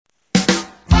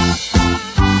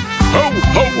Ho,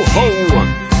 ho, ho!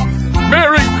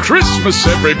 Merry Christmas,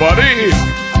 everybody!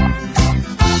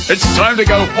 It's time to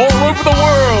go all over the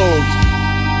world!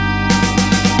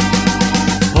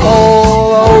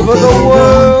 All over the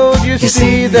world you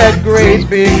see that great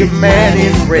big man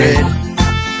in red,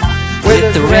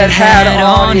 with the red hat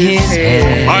on his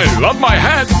head. I love my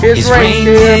hat! His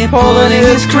reindeer pulling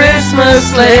his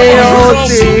Christmas sleigh. Oh,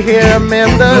 see him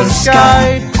in the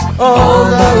sky. Oh,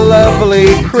 the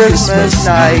lovely Christmas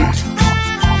night,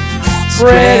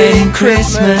 spreading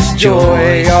Christmas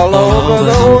joy all over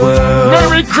the world.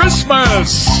 Merry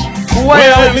Christmas!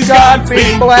 Well, he's got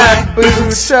big black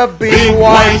boots, a big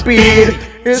white beard.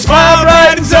 His smile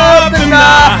brightens up the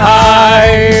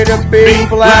night. A big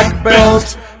black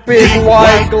belt, big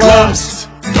white gloves.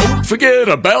 Don't forget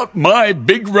about my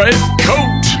big red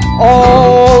coat!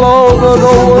 All over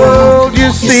the world you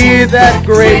see that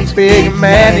great big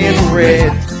man in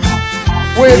red,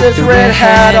 with his red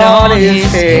hat on his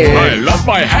head. I love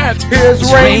my hat! His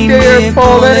reindeer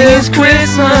pulling his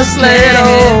Christmas sleigh.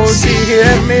 Oh, see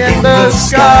him in the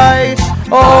sky.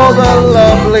 Oh, the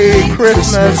lovely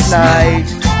Christmas night,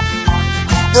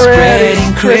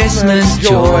 spreading Christmas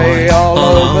joy all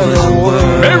over the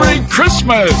world. Merry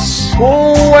Christmas!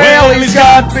 Oh, well, he's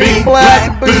got big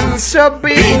black boots, a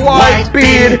big white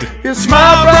beard. His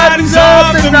smile brightens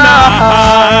up the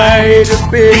night.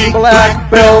 A big black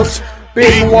belt,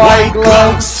 big white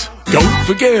gloves. Don't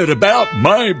forget about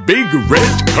my big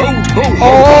red coat! Ho, ho, ho.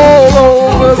 All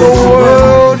over the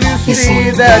world you see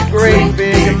that great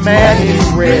big man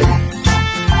in red,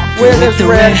 with his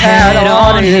red hat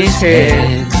on his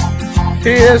head.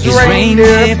 His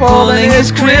reindeer pulling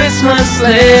his Christmas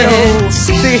sleigh. Oh,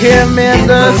 see him in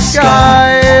the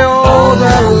sky. Oh,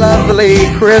 the lovely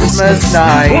Christmas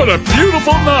night, What a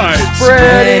beautiful night!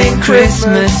 spreading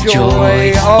Christmas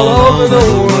joy all over the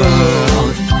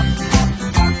world.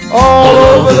 All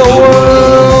over the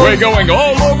world. We're going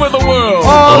all over the world!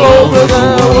 All over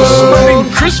the world.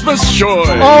 Spreading Christmas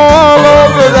joy! All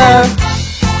over the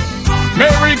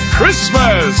Merry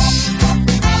Christmas!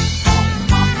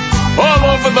 All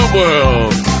over the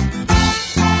world!